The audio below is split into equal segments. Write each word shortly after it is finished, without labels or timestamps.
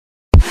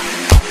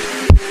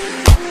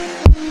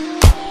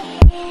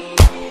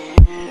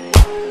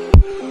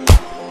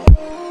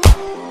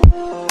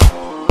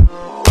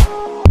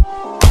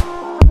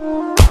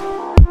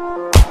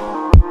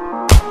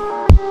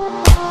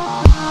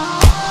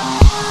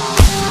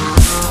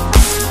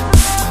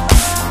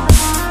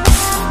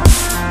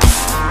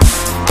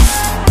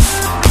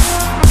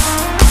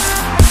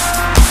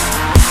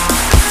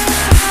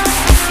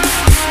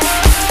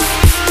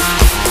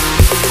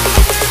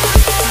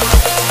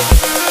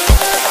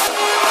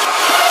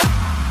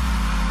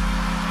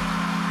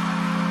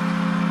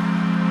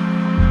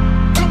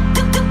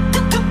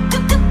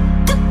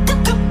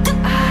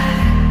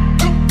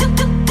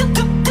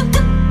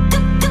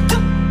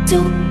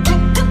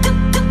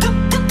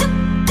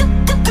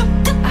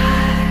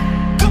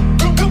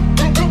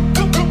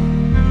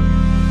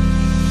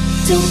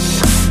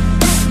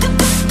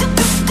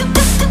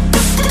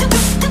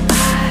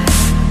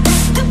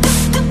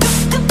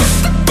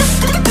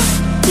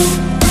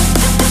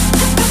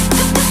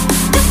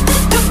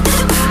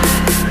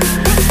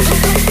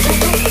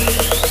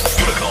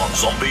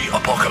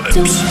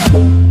apocalypse.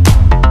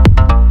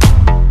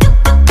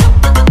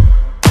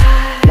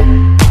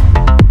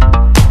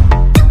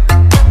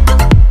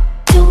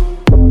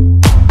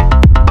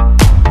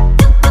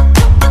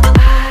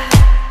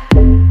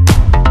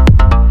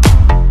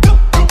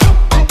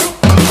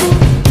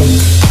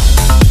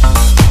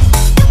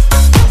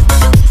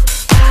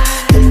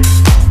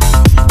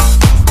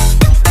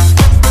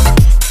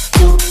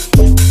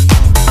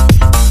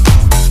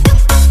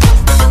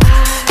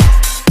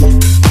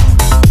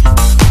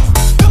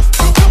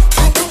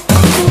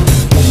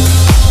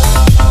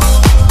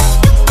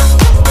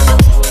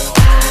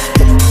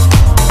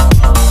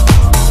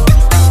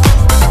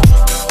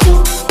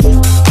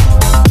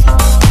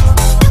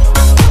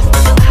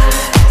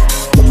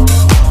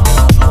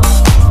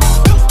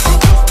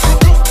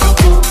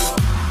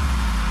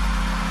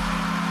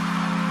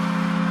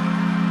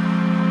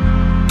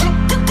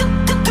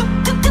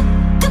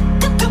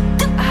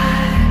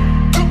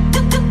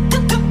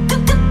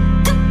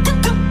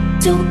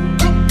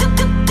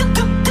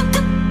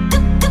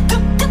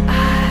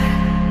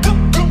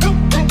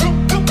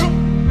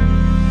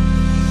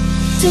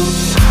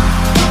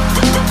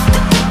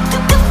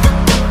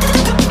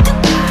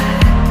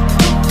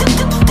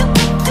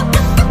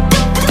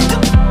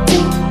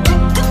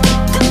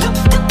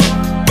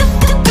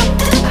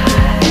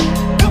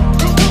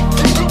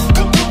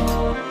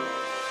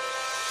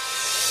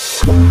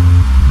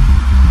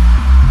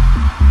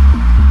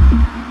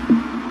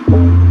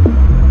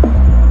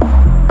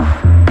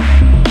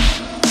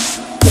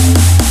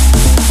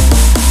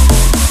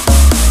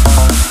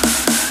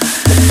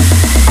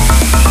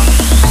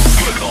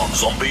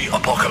 Zombie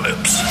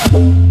apocalypse.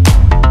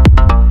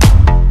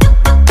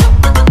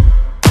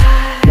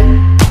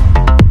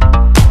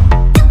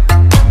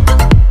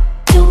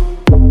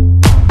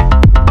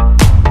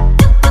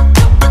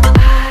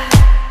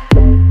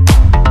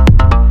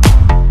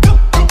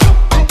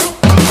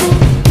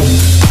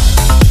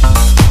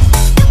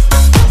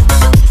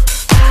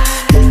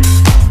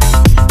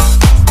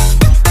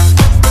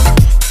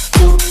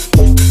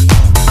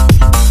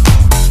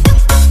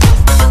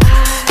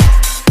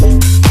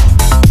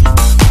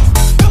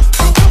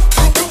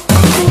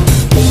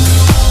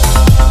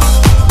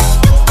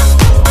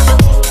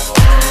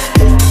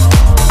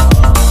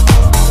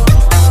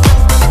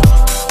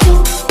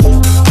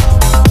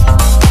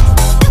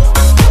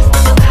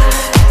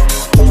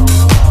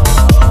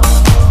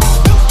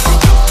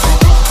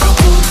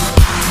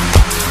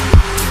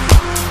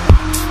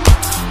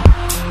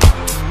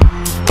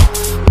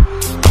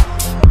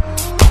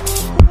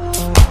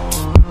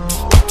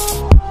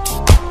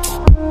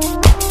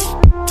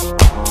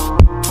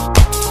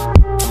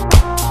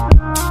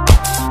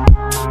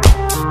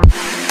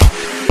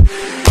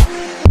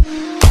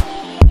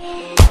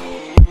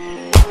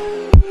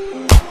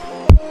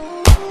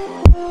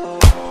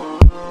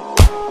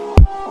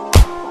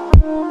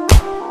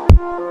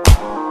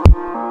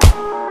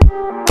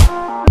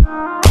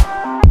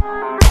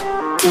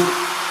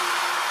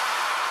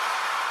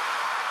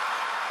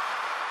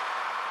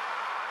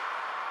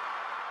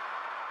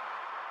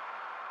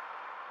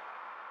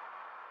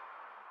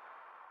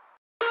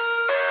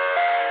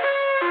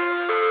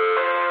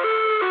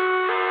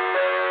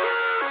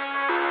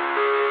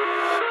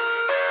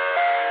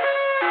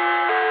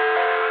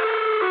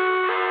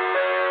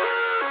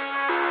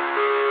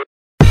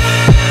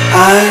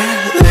 I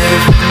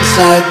live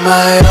inside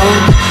my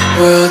own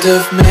world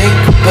of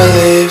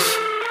make-believe.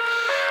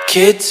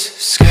 Kids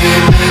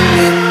screaming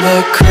in the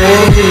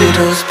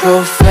cradles,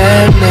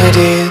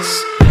 profanities.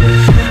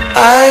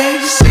 I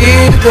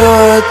see the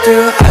world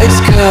through eyes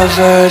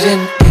covered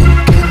in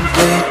ink and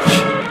bleach.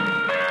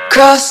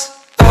 Cross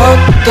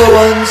out the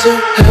ones who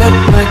heard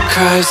my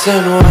cries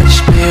and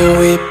watched me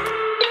weep.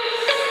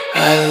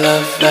 I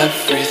love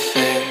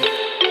everything.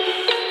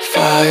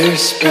 Fire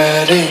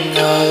spreading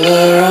all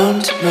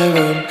around my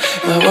room.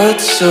 My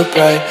world's so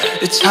bright,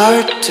 it's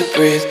hard to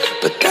breathe,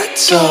 but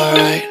that's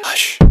alright.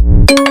 Hush.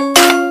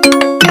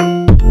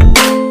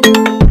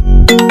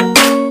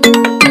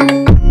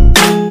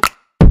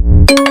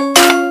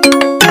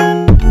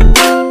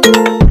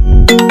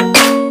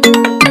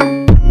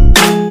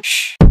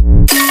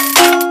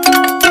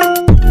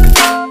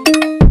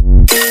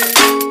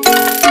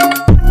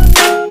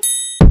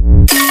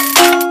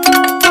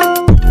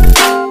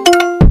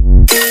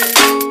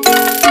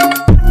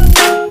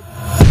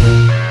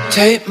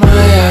 Tape my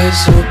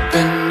eyes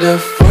open to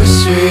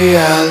force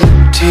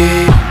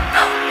reality.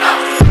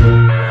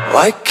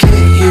 Why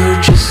can't you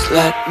just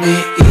let me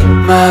eat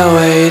my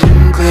weight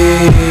in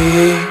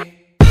glee?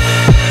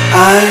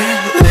 I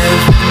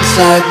live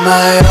inside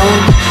my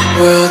own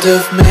world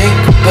of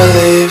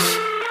make-believe.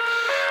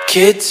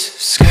 Kids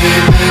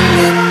screaming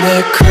in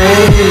their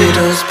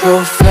cradles,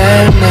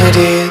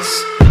 profanities.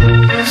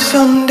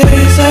 Some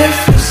days I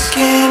feel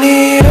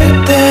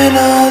skinnier than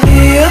all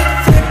the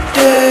other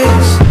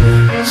days.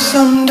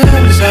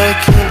 Sometimes I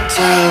can't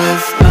tell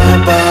if my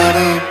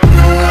body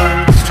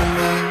belongs to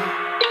me.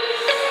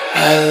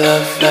 I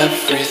love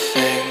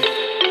everything.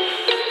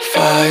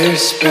 Fire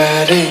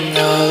spreading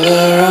all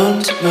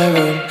around my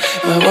room.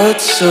 My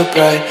world's so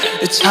bright,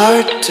 it's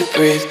hard to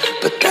breathe,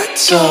 but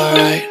that's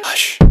alright.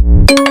 Hush.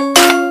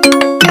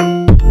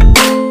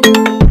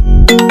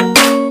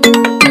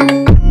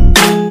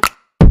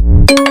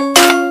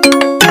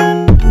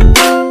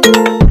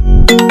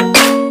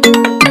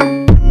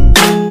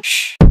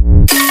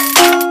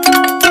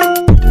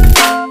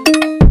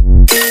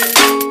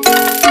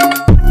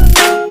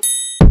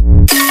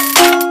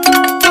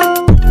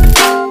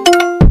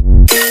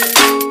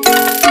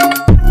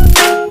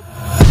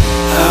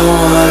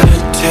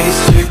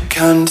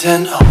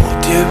 Content,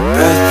 hold your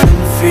breath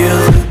and feel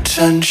the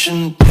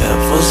tension.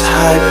 Devils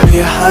hide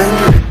behind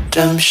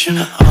redemption.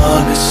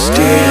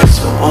 Honesty is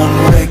a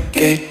one-way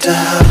gate to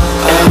hell.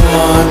 I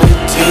wanna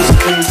taste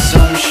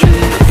consumption,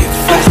 breathe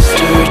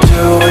faster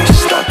to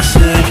waste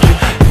oxygen.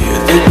 Hear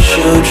the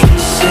children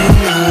sing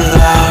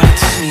aloud.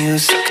 It's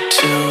music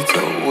till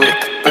the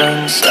wick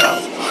burns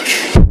out.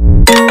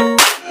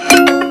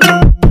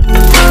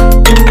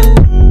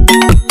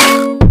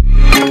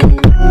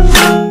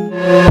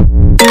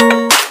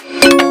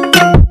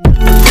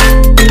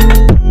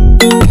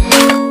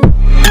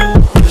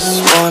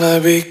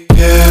 Be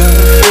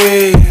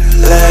carefree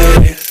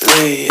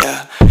lately,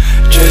 yeah.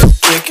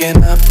 Just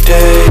kicking up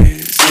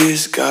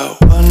daisies. Got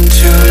one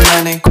too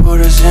many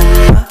quarters in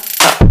my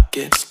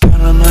pockets.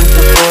 Counting like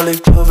the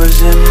four-leaf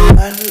clovers in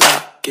my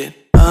locket.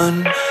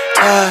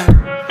 Untied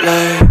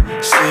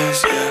laces,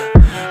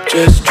 yeah.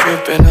 Just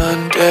tripping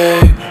on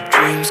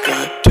daydreams.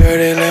 Got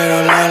dirty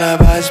little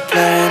lullabies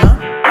playing on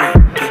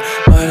repeat.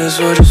 Might as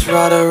well just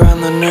ride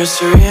around the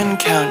nursery and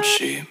count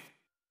sheep.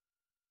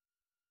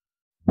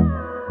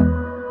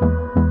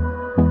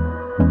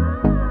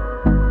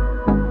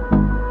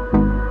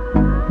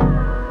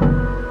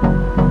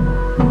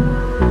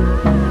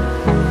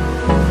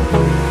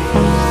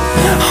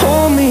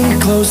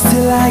 Close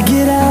till I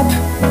get up.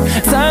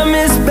 Time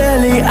is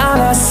barely on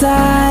our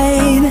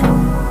side.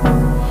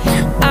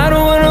 I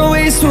don't wanna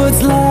waste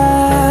what's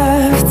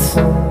left.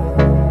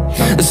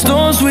 The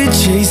storms we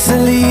chase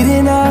are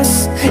leading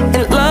us,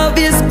 and love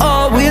is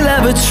all we'll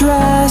ever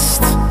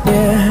trust.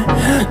 Yeah,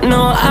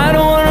 no, I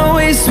don't wanna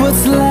waste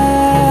what's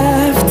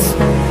left.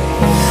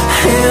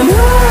 And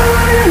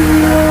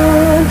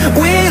on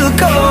we'll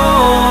go,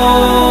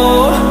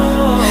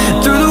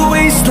 through the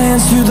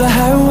wastelands, through the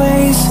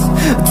highways,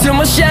 till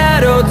my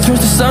shadow turns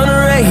to sun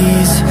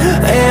rays.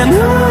 And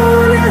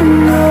on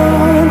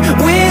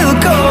we'll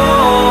go,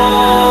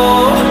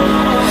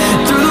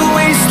 through the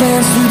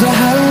wastelands, through the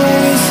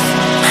highways.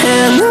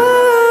 And on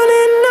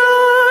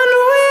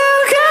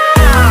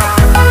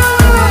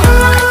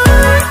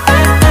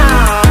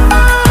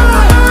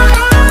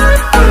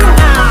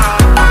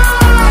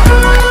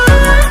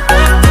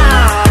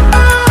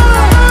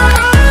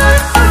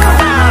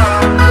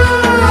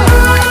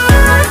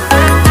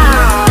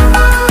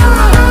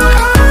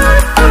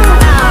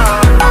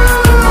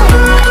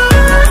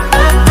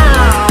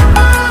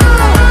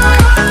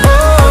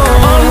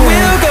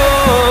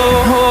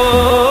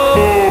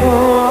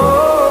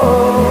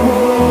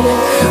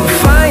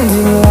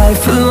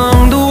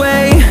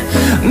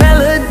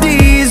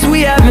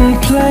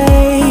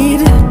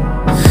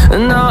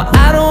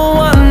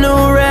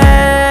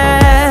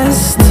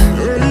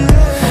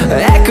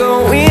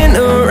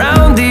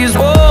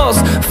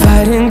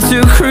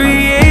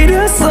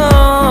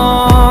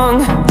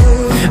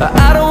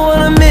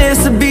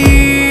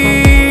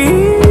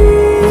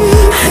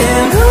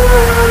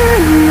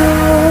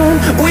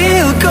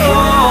we'll go.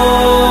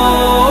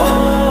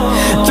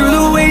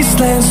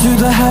 Through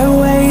the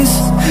highways,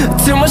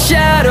 till my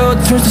shadow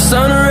turns to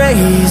sun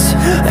rays.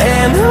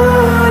 And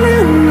on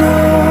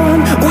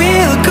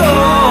we'll go,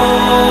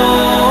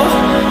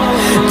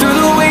 through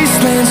the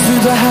wastelands,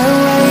 through the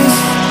highways.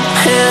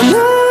 And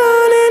on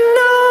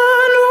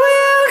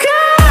we'll go.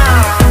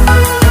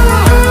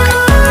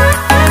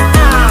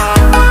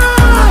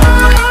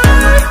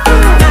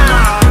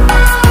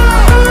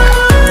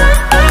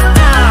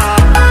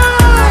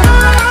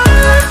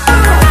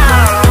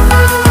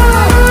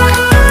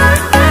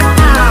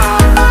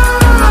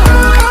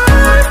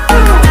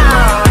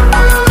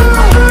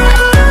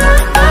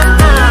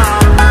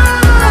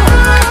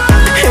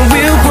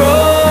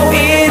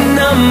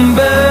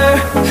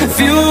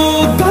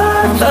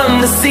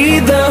 See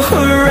the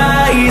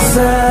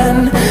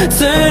horizon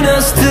turn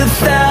us to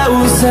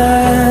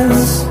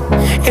thousands,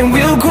 and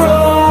we'll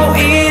grow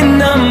in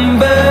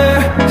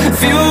number,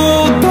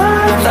 fueled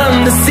by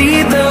them. To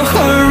see the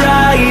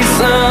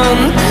horizon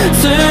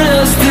turn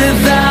us to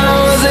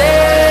thousands.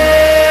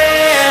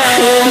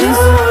 And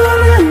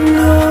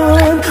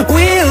on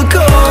we'll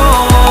go,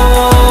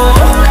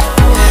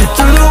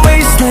 through the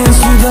wastelands,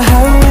 through the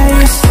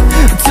highways,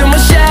 till my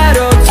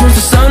shadow turns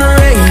to sun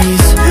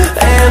rays.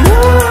 And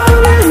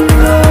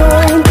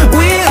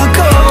we'll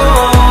go,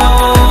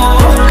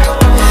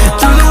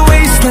 through the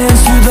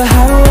wastelands, through the highways.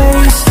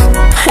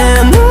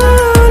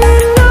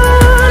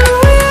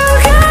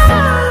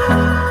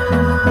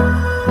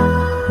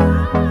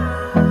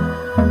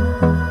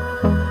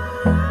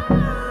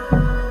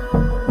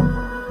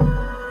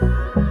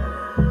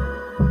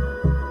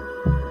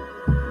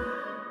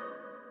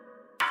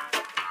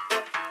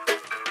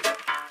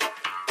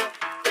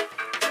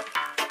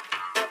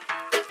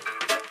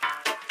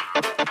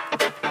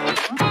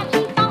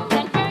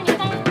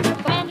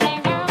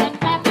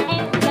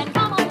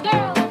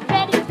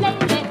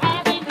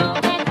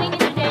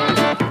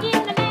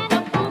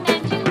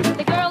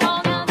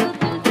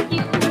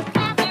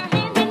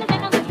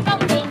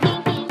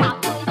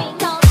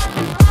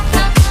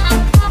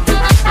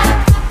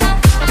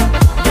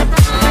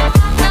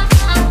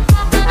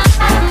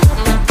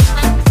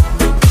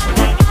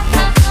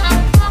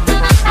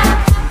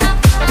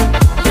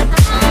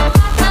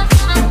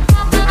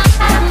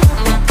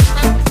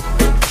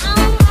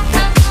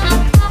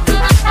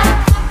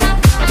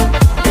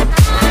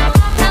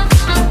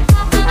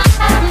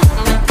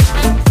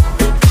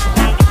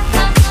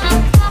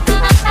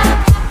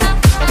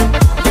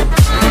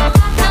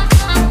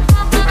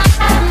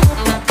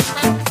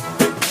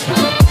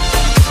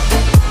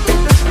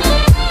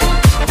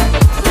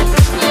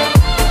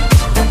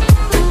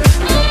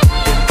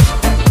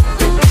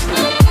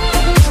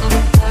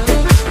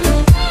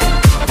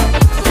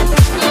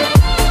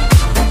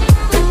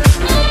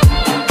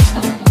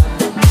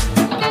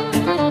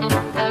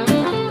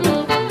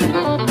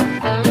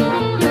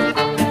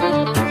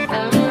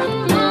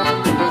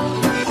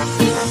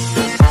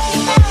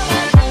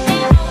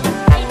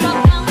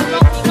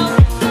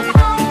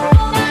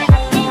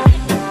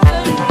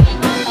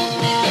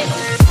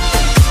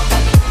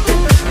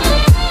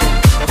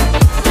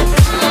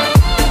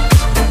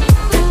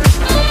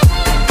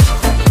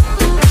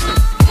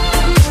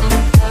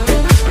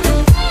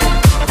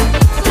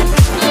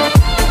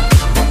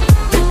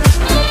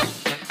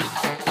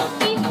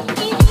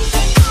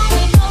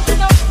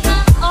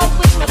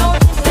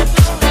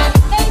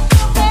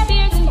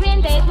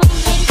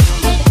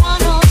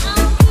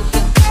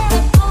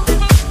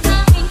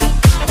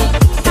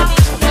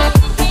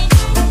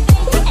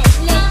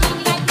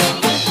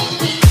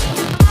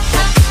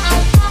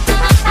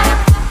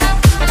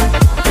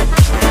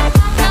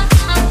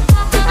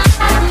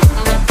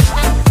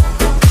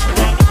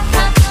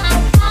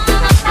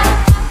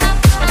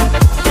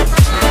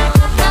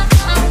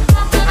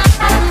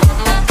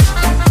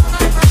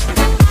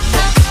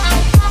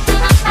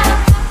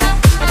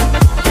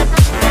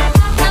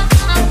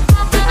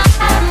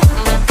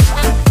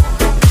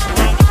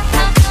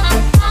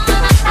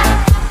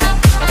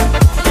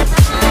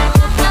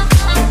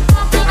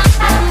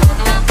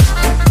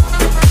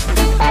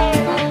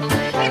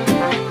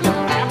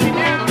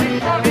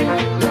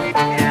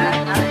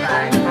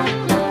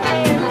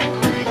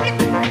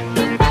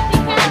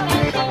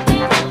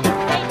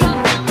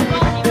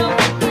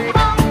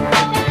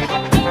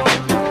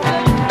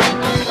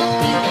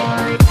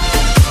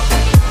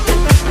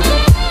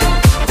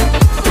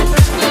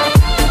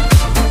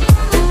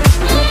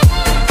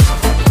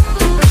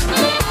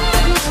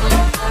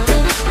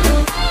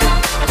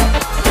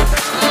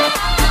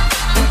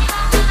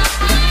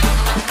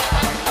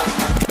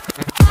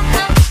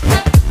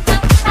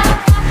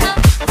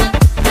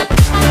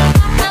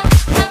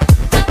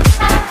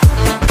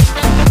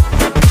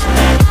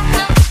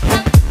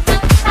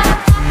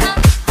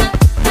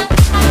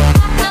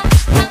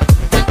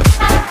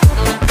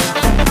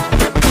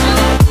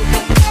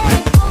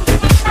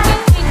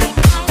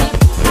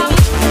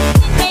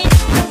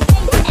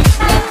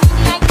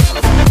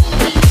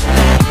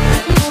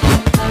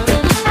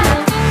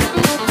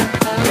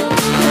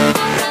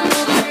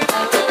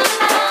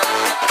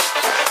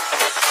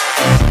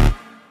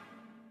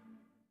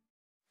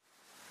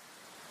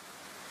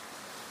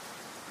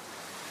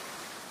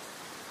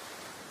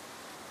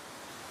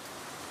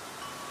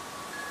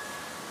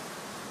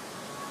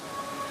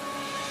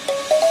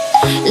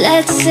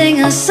 Let's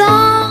sing a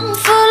song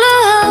full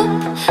of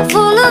hope,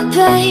 full of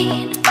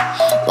pain.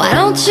 Why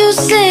don't you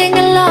sing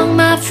along,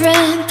 my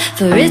friend?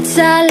 For it's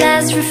our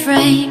last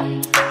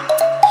refrain.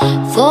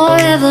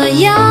 Forever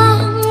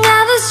young,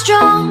 ever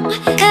strong,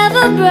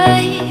 ever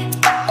brave.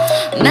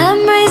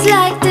 Memories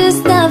like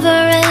this never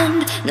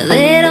end. No,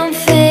 they don't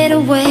fade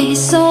away.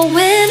 So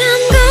when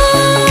I'm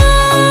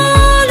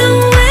gone,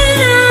 oh, when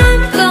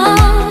I'm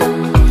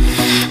gone,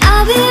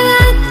 I'll be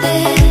right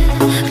there,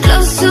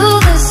 close to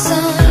the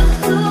sun.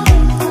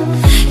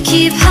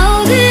 Keep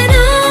holding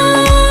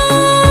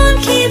on,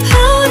 keep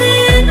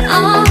holding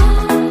on,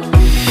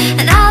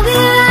 and I'll be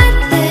right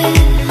there,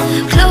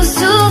 close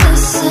to the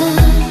sun,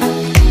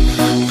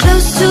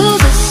 close to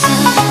the sun.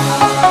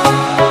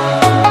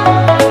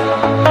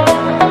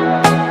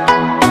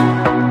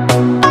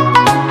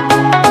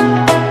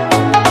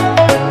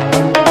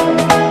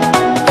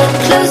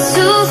 Close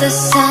to the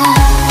sun.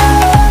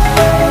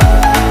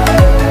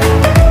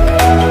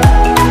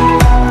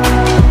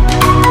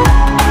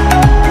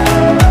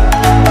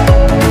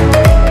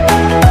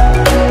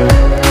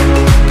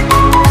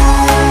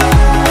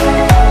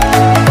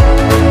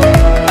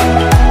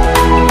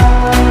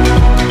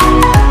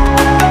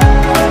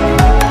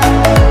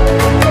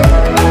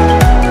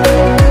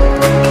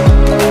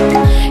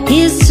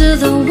 Here's to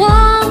the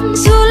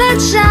ones who let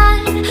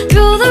shine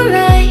through the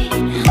rain,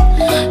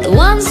 the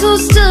ones who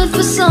stood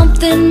for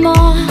something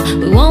more.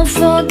 We won't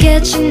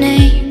forget your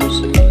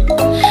names.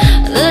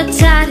 The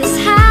tide is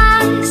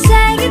high,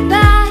 say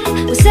goodbye,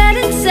 we're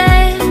setting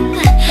sail,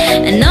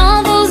 and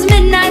all those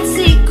midnight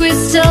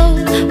secrets told,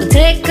 we'll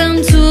take them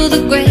to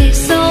the grave.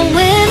 So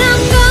when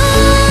I'm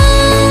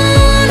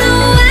gone,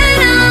 oh, when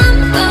I'm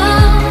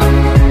gone,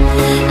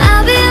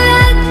 I'll be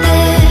right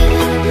there,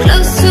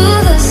 close to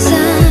the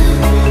sun.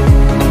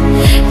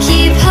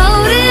 Keep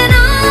holding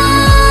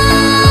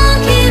on,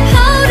 keep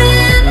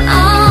holding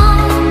on,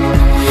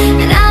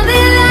 and I'll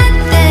be right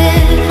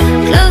there,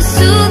 close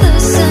to the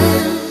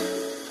sun,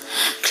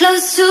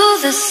 close to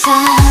the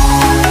sun.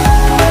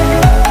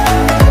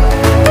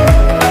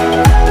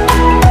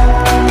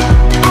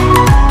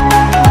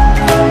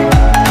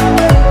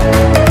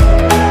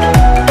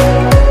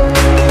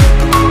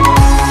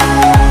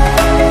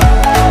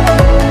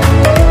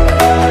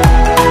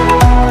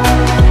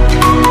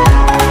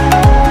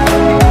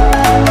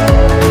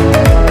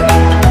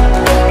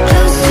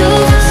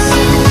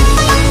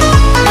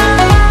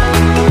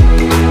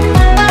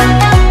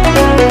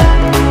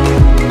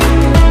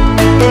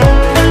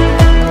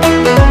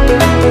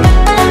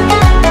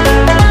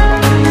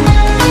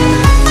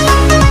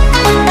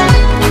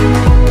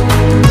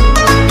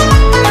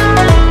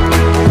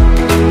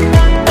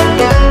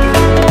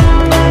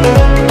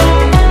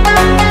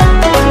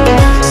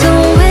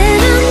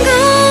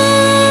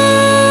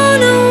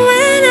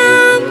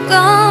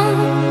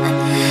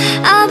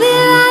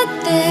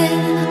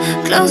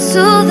 Close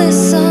to the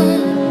sun.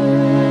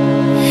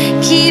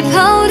 Keep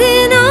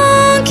holding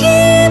on,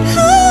 keep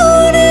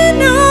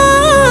holding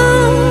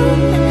on,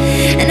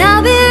 and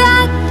I'll be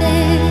right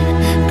there,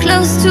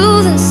 close to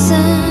the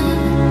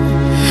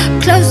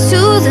sun, close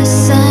to the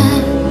sun.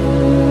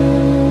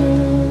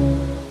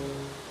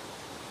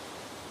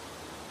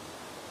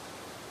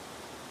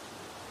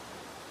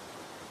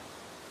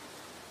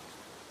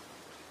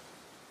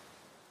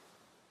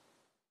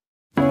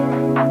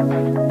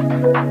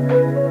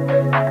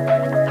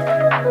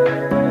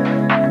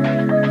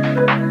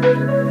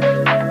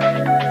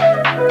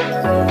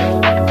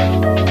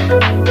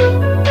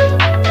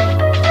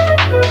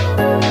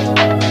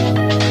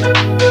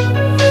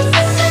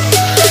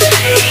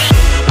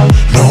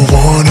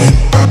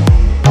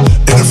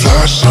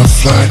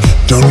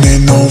 Don't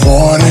need no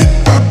warning.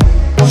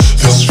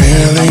 This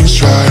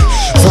feeling's right.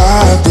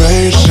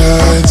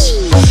 Vibrations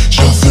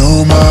chill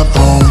through my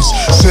bones.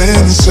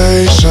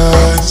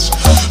 Sensations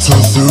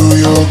flow through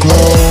your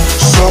glow.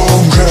 So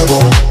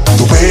incredible,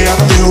 the way I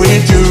feel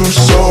with you.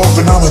 So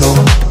phenomenal,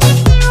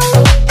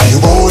 and you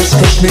always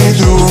push me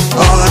through.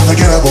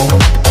 Unforgettable.